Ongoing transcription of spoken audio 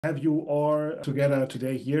Have you all together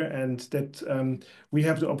today here, and that we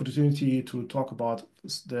have the opportunity to talk about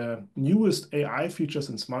the newest AI features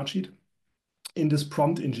in Smartsheet in this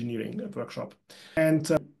prompt engineering workshop. And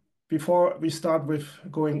before we start with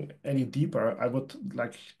going any deeper, I would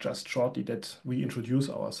like just shortly that we introduce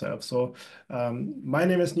ourselves. So my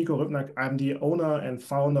name is Nico Rübnack. I'm the owner and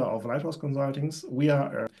founder of Lighthouse Consultings. We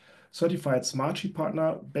are a certified Smartsheet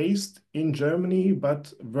partner based in Germany,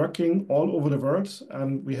 but working all over the world.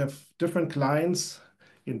 We have different clients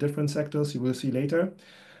in different sectors, you will see later.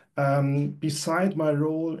 Beside my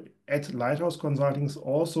role at Lighthouse Consultings,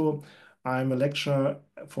 also I'm a lecturer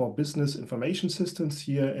for business information systems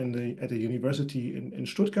here at the university in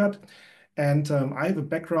Stuttgart. And I have a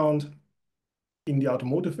background in the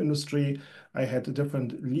automotive industry. I had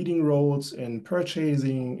different leading roles in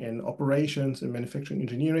purchasing, in operations, in manufacturing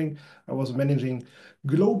engineering. I was managing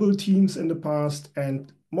global teams in the past.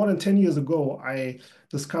 And more than 10 years ago, I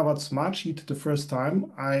discovered Smartsheet the first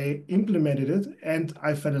time. I implemented it and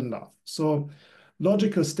I fell in love. So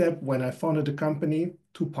logical step when I founded the company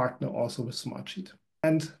to partner also with Smartsheet.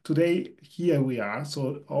 And today, here we are.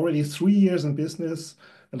 So already 3 years in business,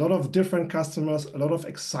 a lot of different customers, a lot of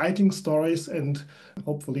exciting stories, and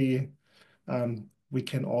hopefully we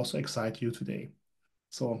can also excite you today.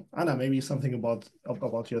 So Anna, maybe something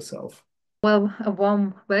about yourself. Well, a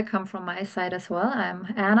warm welcome from my side as well. I'm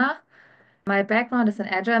Anna. My background is in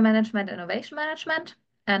Agile Management, Innovation Management.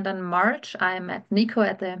 And in March, I met Nico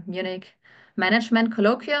at the Munich Management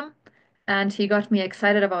Colloquium, and he got me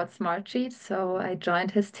excited about Smartsheet, so I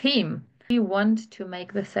joined his team. We want to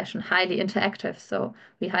make this session highly interactive, so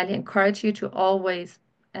we highly encourage you to always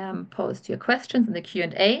post your questions in the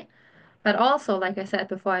Q&A. But also, like I said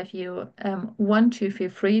before, if you want to,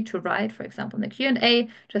 feel free to write, for example, in the Q&A,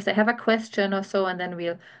 just I have a question or so, and then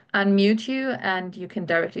we'll unmute you and you can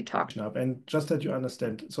directly talk. And just that you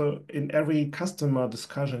understand, so in every customer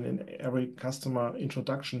discussion, in every customer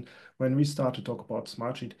introduction, when we start to talk about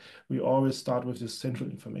Smartsheet, we always start with this central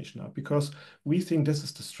information hub, because we think this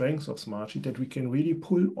is the strength of Smartsheet, that we can really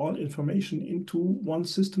pull all information into one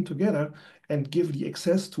system together and give the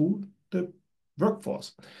access to the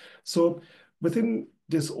workforce. So within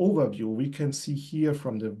this overview, we can see here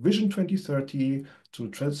from the Vision 2030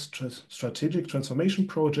 to strategic transformation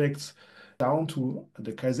projects down to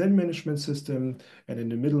the Kaizen management system. And in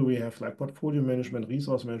the middle, we have like portfolio management,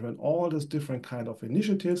 resource management, all these different kind of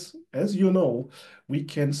initiatives. As you know, we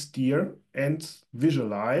can steer and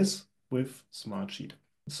visualize with Smartsheet.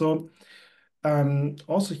 So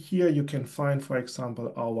also here you can find, for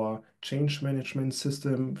example, our change management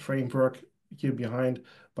system framework here behind,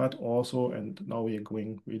 but also, and now we are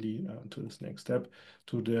going really to this next step,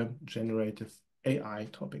 to the generative AI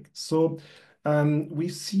topic. So we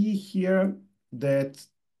see here that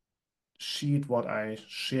sheet what I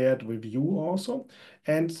shared with you also.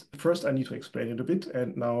 And first I need to explain it a bit,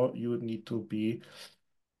 and now you need to be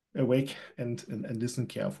awake and listen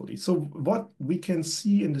carefully. So what we can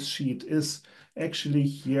see in the sheet is actually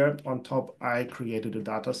here on top, I created a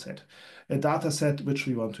data set which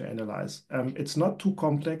we want to analyze. It's not too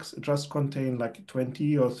complex. It just contains like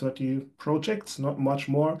 20 or 30 projects, not much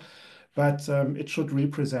more, but it should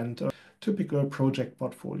represent a typical project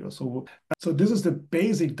portfolio. So this is the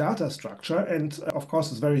basic data structure. And of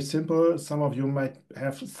course, it's very simple. Some of you might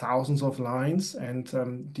have thousands of lines. And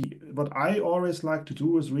what I always like to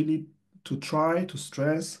do is really to try to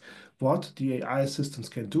stress what the AI systems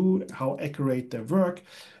can do, how accurate they work,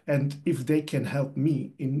 and if they can help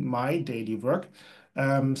me in my daily work,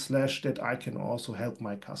 slash that I can also help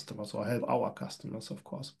my customers or help our customers, of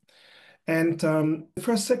course. And the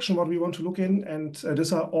first section, what we want to look in, and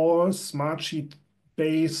these are all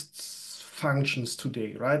Smartsheet-based functions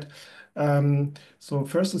today, right? So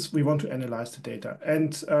first is we want to analyze the data.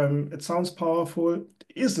 And it sounds powerful.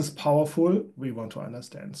 Is this powerful? We want to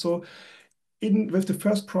understand. So with the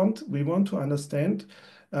first prompt, we want to understand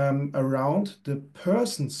around the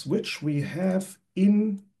persons which we have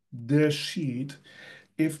in the sheet,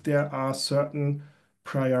 if there are certain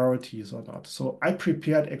priorities or not. So I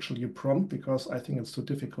prepared actually a prompt because I think it's too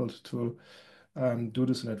difficult to do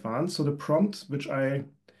this in advance. So the prompt, which I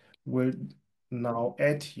will now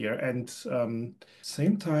add here, and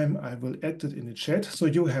same time I will add it in the chat, so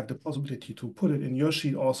you have the possibility to put it in your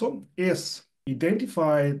sheet also, is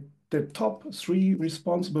identify the top 3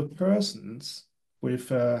 responsible persons with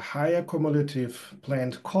higher cumulative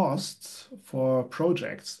planned costs for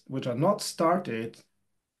projects which are not started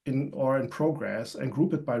in progress, and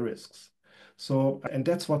group it by risks. So, and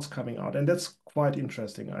that's what's coming out. And that's quite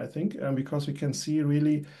interesting, I think, because we can see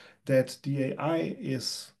really that the AI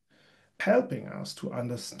is helping us to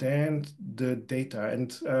understand the data.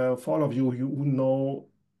 And for all of you who know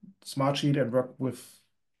Smartsheet and work with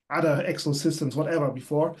other Excel systems, whatever,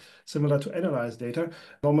 before, similar to analyze data,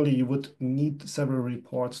 normally you would need several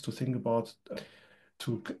reports to think about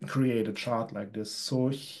to create a chart like this. So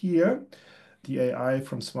here, the AI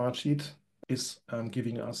from Smartsheet is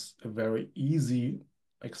giving us a very easy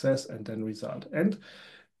access and then result. And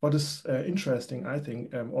what is interesting, I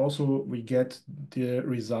think, also we get the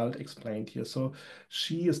result explained here. So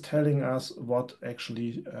she is telling us what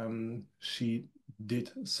actually she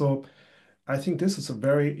did. So I think this is a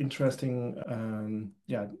very interesting,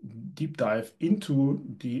 yeah, deep dive into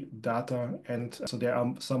the data. And so there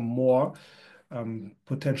are some more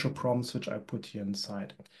potential prompts which I put here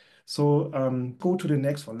inside. So go to the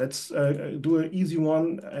next one. Let's do an easy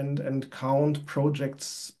one and count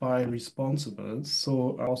projects by responsible.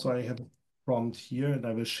 So also I have a prompt here and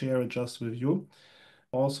I will share it just with you.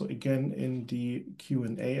 Also again in the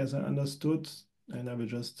Q&A as I understood, and I will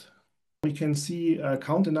just, we can see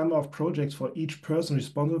count the number of projects for each person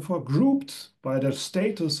responsible for, grouped by their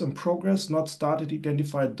status and progress, not started,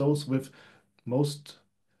 identified those with most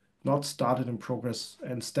not started in progress,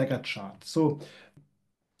 and staggered chart. So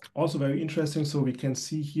also very interesting. So we can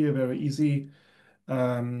see here very easy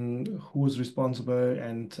who is responsible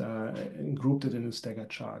and grouped it in a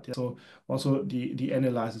staggered chart. Yeah. So also the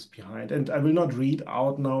analysis behind. And I will not read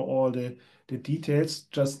out now all the details,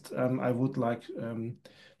 just I would like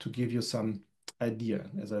to give you some idea,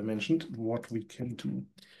 as I mentioned, what we can do.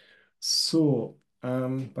 So,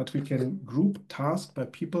 but we can group task by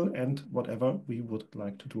people and whatever we would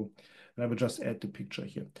like to do. And I will just add the picture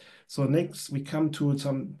here. So next we come to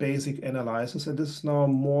some basic analysis, and this is now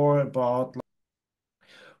more about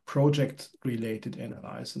project-related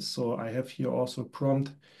analysis. So I have here also a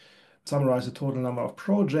prompt, summarize the total number of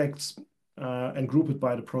projects and group it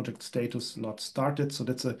by the project status not started. So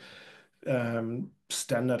that's a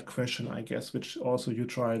standard question, I guess, which also you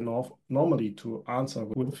try normally to answer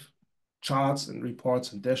with charts and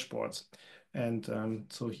reports and dashboards. And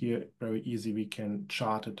so here, very easy, we can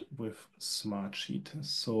chart it with Smartsheet.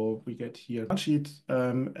 So we get here Smartsheet,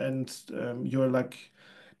 and you're like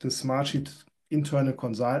the Smartsheet internal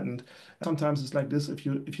consultant. Sometimes it's like this, if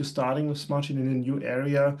you're starting with Smartsheet in a new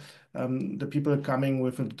area, the people are coming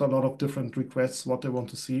with a lot of different requests, what they want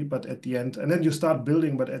to see, but at the end, and then you start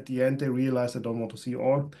building, but at the end they realize they don't want to see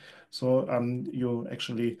all. So you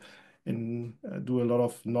actually do a lot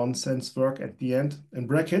of nonsense work at the end in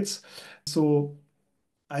brackets. So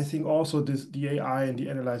I think also the AI and the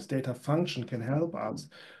analyze data function can help us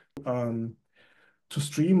to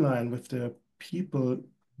streamline with the people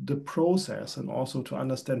the process and also to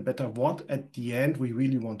understand better what at the end we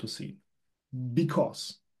really want to see.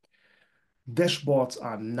 Because dashboards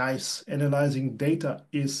are nice, analyzing data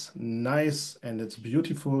is nice and it's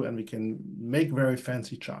beautiful and we can make very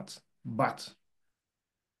fancy charts. But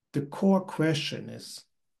the core question is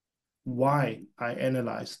why I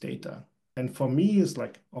analyze data. And for me, it's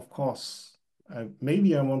like, of course,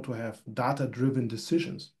 maybe I want to have data-driven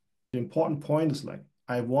decisions. The important point is like,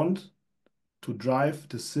 I want to drive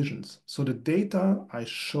decisions. So the data I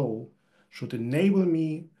show should enable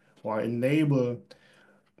me or enable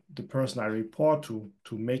the person I report to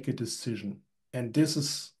make a decision. And this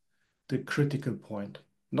is the critical point,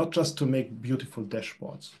 not just to make beautiful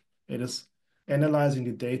dashboards. It is analyzing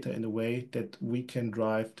the data in a way that we can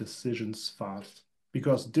drive decisions fast,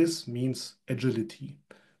 because this means agility.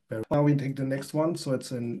 Now we take the next one. So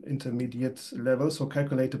it's an intermediate level. So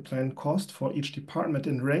calculate the planned cost for each department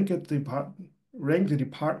and rank the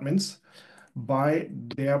departments by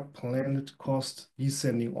their planned cost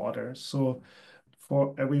descending order. So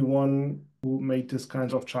for everyone who made this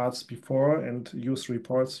kinds of charts before and use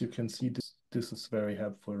reports, you can see this is very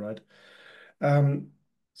helpful, right?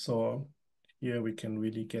 So here we can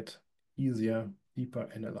really get easier, deeper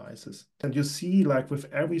analysis. And you see, like with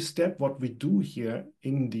every step, what we do here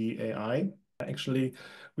in the AI, actually,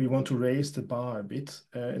 we want to raise the bar a bit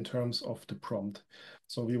in terms of the prompt.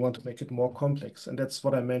 So we want to make it more complex. And that's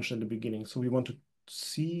what I mentioned in the beginning. So we want to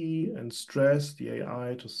see and stress the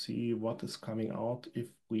AI to see what is coming out if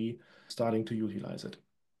we starting to utilize it.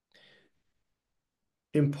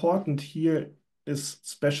 Important here is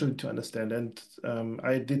especially to understand, and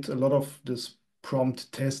I did a lot of this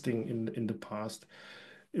prompt testing in the past.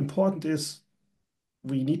 Important is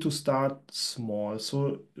we need to start small.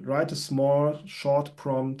 So write a small, short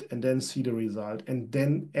prompt and then see the result and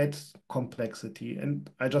then add complexity. And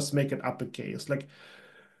I just make it uppercase. Like,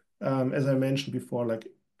 as I mentioned before, like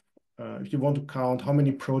if you want to count how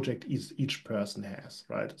many projects each person has,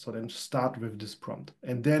 right? So then start with this prompt.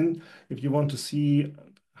 And then if you want to see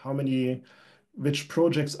which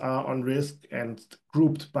projects are on risk and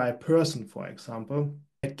grouped by person, for example.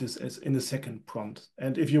 Get this as in the second prompt.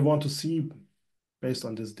 And if you want to see, based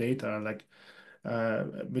on this data, like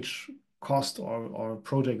which cost or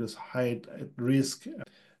project is high at risk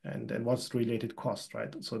and what's the related cost,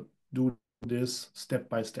 right? So do this step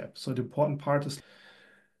by step. So the important part is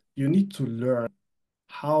you need to learn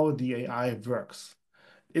how the AI works.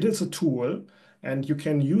 It is a tool and you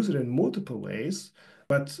can use it in multiple ways,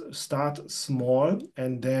 but start small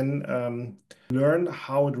and then learn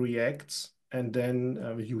how it reacts and then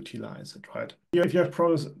utilize it, right? If you have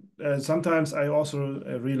problems, sometimes I also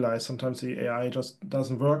realize sometimes the AI just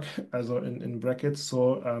doesn't work, also in brackets.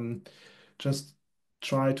 So just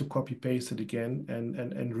try to copy paste it again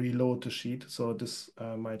and reload the sheet. So this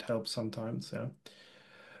might help sometimes, yeah.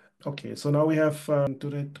 Okay, so now we have,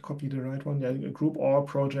 did I copy the right one? Yeah, group all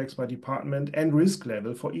projects by department and risk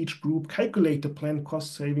level for each group, calculate the planned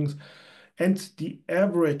cost savings and the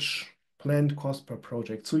average planned cost per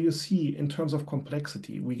project. So you see, in terms of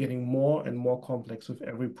complexity, we're getting more and more complex with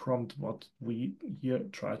every prompt what we here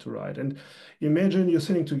try to write. And imagine you're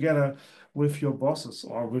sitting together with your bosses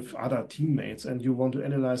or with other teammates and you want to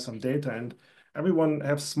analyze some data and everyone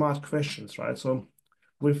have smart questions, right? So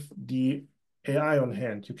with the AI on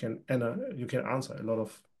hand, you can answer a lot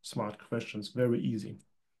of smart questions very easy.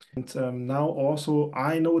 And now also,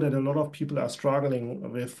 I know that a lot of people are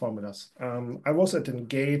struggling with formulas. I was at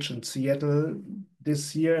Engage in Seattle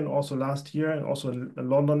this year and also last year, and also in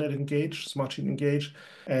London at Engage, Smartsheet Engage,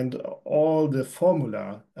 and all the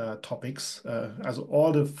formula topics, also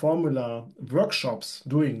all the formula workshops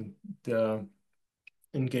during the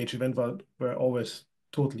Engage event were always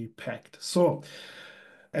totally packed. So,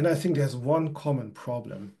 and I think there's one common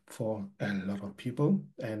problem for a lot of people,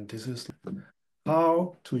 and this is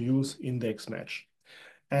how to use index match.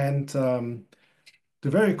 And the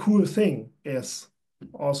very cool thing is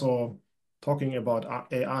also talking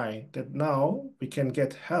about AI, that now we can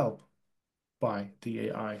get help by the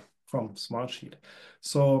AI from Smartsheet.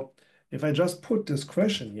 So if I just put this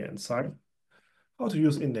question here inside, how to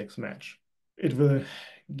use index match, it will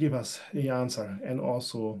give us the answer and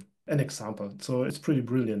also an example. So it's pretty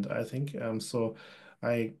brilliant, I think. So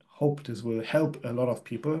I hope this will help a lot of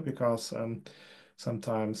people because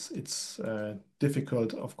sometimes it's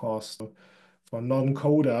difficult, of course, for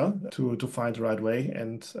non-coder to find the right way.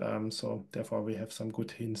 And so therefore we have some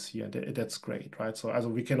good hints here. That's great, right? So also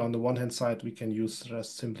we can, on the one hand side, we can use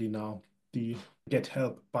just simply now the get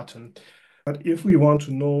help button. But if we want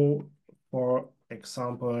to know, for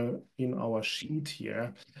example, in our sheet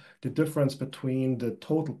here, the difference between the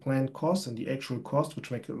total planned cost and the actual cost,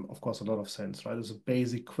 which makes, of course, a lot of sense, right? It's a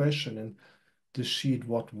basic question in the sheet,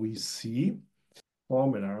 what we see,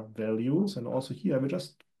 formula values, and also here I will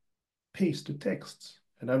just paste the texts,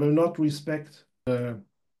 and I will not respect the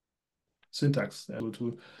syntax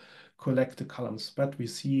to collect the columns, but we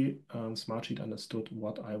see Smartsheet understood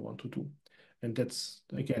what I want to do. And that's,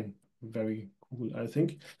 again, very cool, I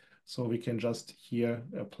think. So we can just here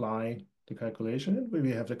apply the calculation and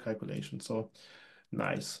we have the calculation. So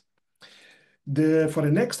nice. For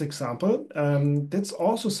the next example, that's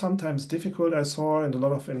also sometimes difficult. I saw in the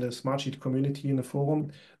Smartsheet community in the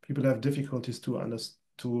forum, people have difficulties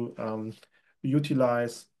to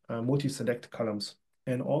utilize multi-select columns.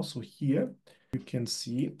 And also here, you can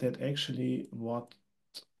see that actually what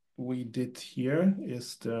we did here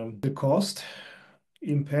is the cost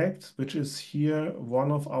impact, which is here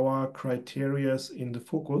one of our criteria in the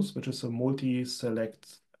focus, which is a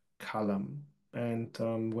multi-select column. And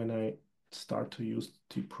when I start to use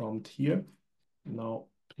the prompt here, now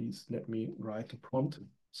please let me write the prompt.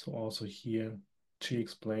 So also here to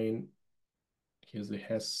explain, here's the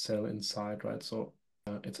has cell inside, right? So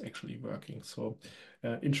it's actually working. So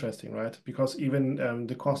interesting, right? Because even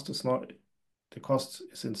the cost is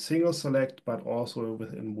in single select, but also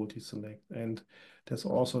within multi-select. And there's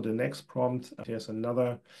also the next prompt. There's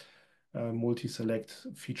another multi-select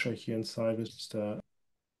feature here inside, which is the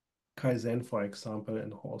Kaizen, for example,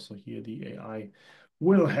 and also here the AI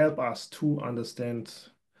will help us to understand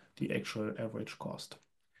the actual average cost.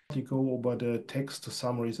 You go over the text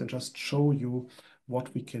summaries and just show you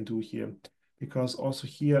what we can do here, because also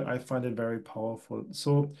here I find it very powerful.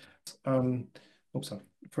 So,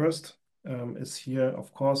 first is here,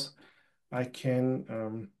 of course, I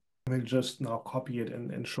will just now copy it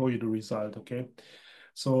and show you the result, okay?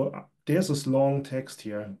 So there's this long text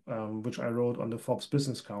here, which I wrote on the Forbes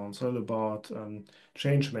Business Council about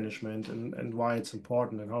change management and why it's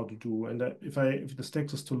important and how to do. And if this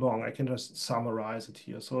text is too long, I can just summarize it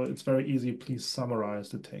here. So it's very easy. Please summarize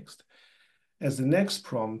the text. As the next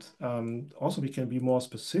prompt, also we can be more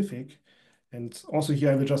specific. And also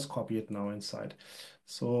here I will just copy it now inside.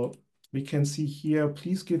 So we can see here,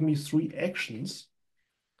 please give me 3 actions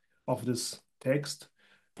of this text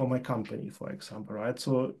for my company, for example, right?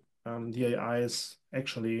 So the AI is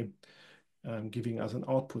actually giving us an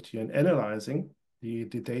output here and analyzing the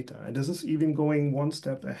data. And this is even going one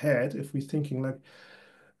step ahead if we're thinking like,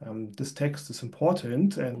 this text is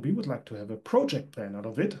important and we would like to have a project plan out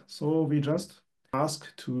of it. So we just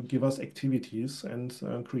ask to give us activities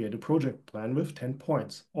and create a project plan with 10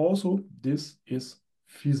 points. Also, this is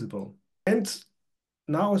feasible. And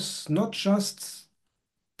now it's not just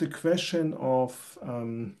the question of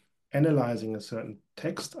analyzing a certain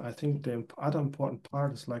text. I think the other important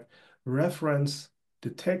part is like reference the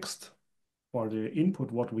text or the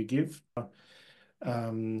input what we give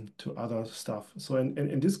to other stuff. So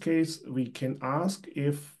in this case, we can ask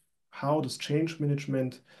if how does change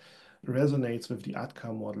management resonates with the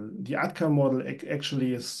outcome model. The outcome model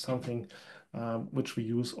actually is something which we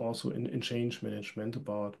use also in change management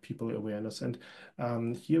about people awareness. And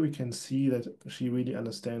here we can see that she really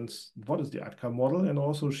understands what is the outcome model, and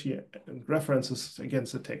also she references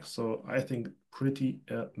against the text. So I think pretty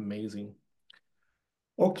amazing.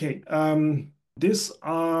 Okay, these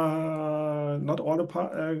are not all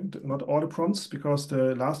the prompts, because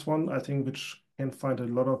the last one I think which can find a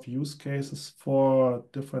lot of use cases for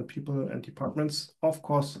different people and departments. Of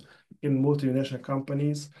course, in multinational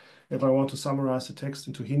companies, if I want to summarize the text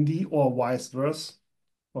into Hindi or vice versa,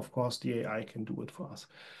 of course the AI can do it for us.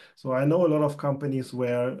 So I know a lot of companies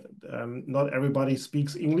where not everybody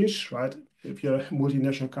speaks English, right? If you're a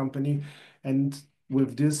multinational company, and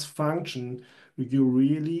with this function, you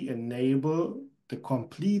really enable the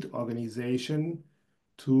complete organization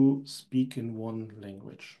to speak in one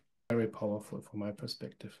language. Very powerful from my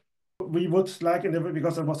perspective. We would like,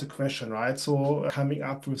 because there was a question, right? So coming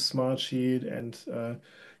up with Smartsheet, and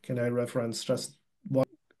can I reference just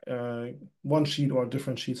one sheet or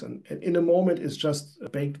different sheets? And in a moment, it's just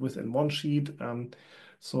baked within one sheet.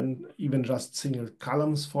 So even just single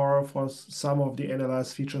columns for some of the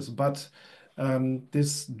analyzed features, but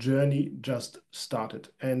this journey just started.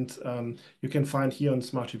 And you can find here on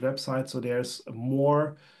Smartsheet website, so there's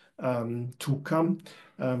more to come.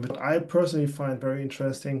 What I personally find very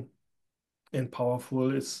interesting and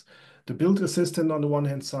powerful is the build assistant on the one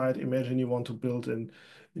hand side. Imagine you want to build a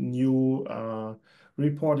new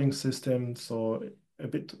reporting system, so a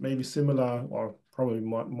bit maybe similar or probably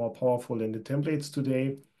more powerful than the templates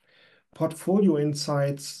today. Portfolio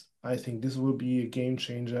insights, I think this will be a game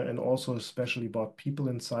changer, and also especially about people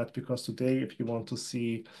insights, because today if you want to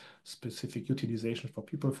see specific utilization for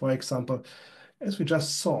people, for example, as we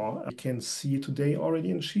just saw, you can see today already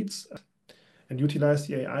in Sheets and utilize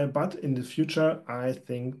the AI, but in the future, I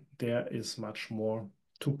think there is much more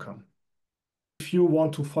to come. If you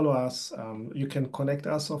want to follow us, you can connect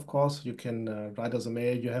us, of course. You can write us a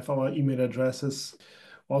mail. You have our email addresses.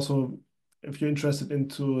 Also, if you're interested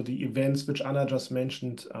into the events which Anna just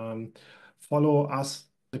mentioned, follow us,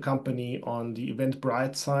 the company, on the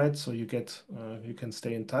Eventbrite side, so you can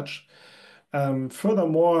stay in touch.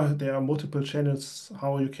 Furthermore, there are multiple channels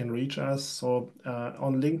how you can reach us. So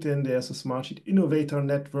on LinkedIn, there's a Smartsheet Innovator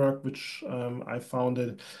Network, which I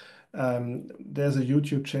founded. There's a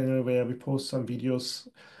YouTube channel where we post some videos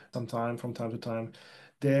from time to time.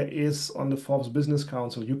 There is on the Forbes Business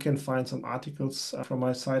Council, you can find some articles from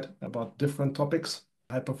my site about different topics: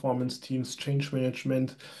 high performance teams, change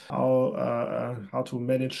management, how to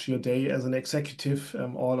manage your day as an executive,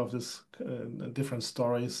 all of this different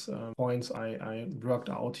stories, points I worked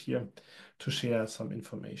out here to share some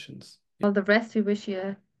informations. All the rest, we wish you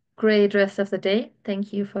a great rest of the day.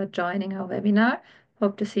 Thank you for joining our webinar.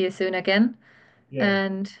 Hope to see you soon again. Yeah.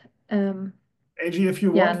 And AG, if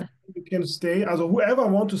you want, you can stay. Also, whoever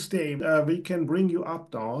want to stay, we can bring you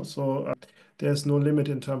up now. So there's no limit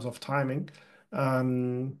in terms of timing.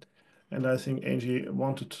 And I think Angie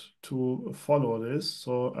wanted to follow this.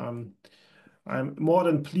 So I'm more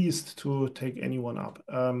than pleased to take anyone up.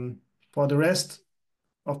 For the rest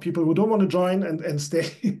of people who don't want to join and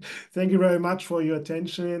stay, thank you very much for your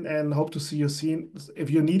attention, and hope to see you soon. If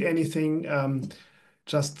you need anything,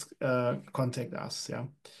 just contact us. Yeah.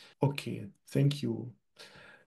 Okay. Thank you.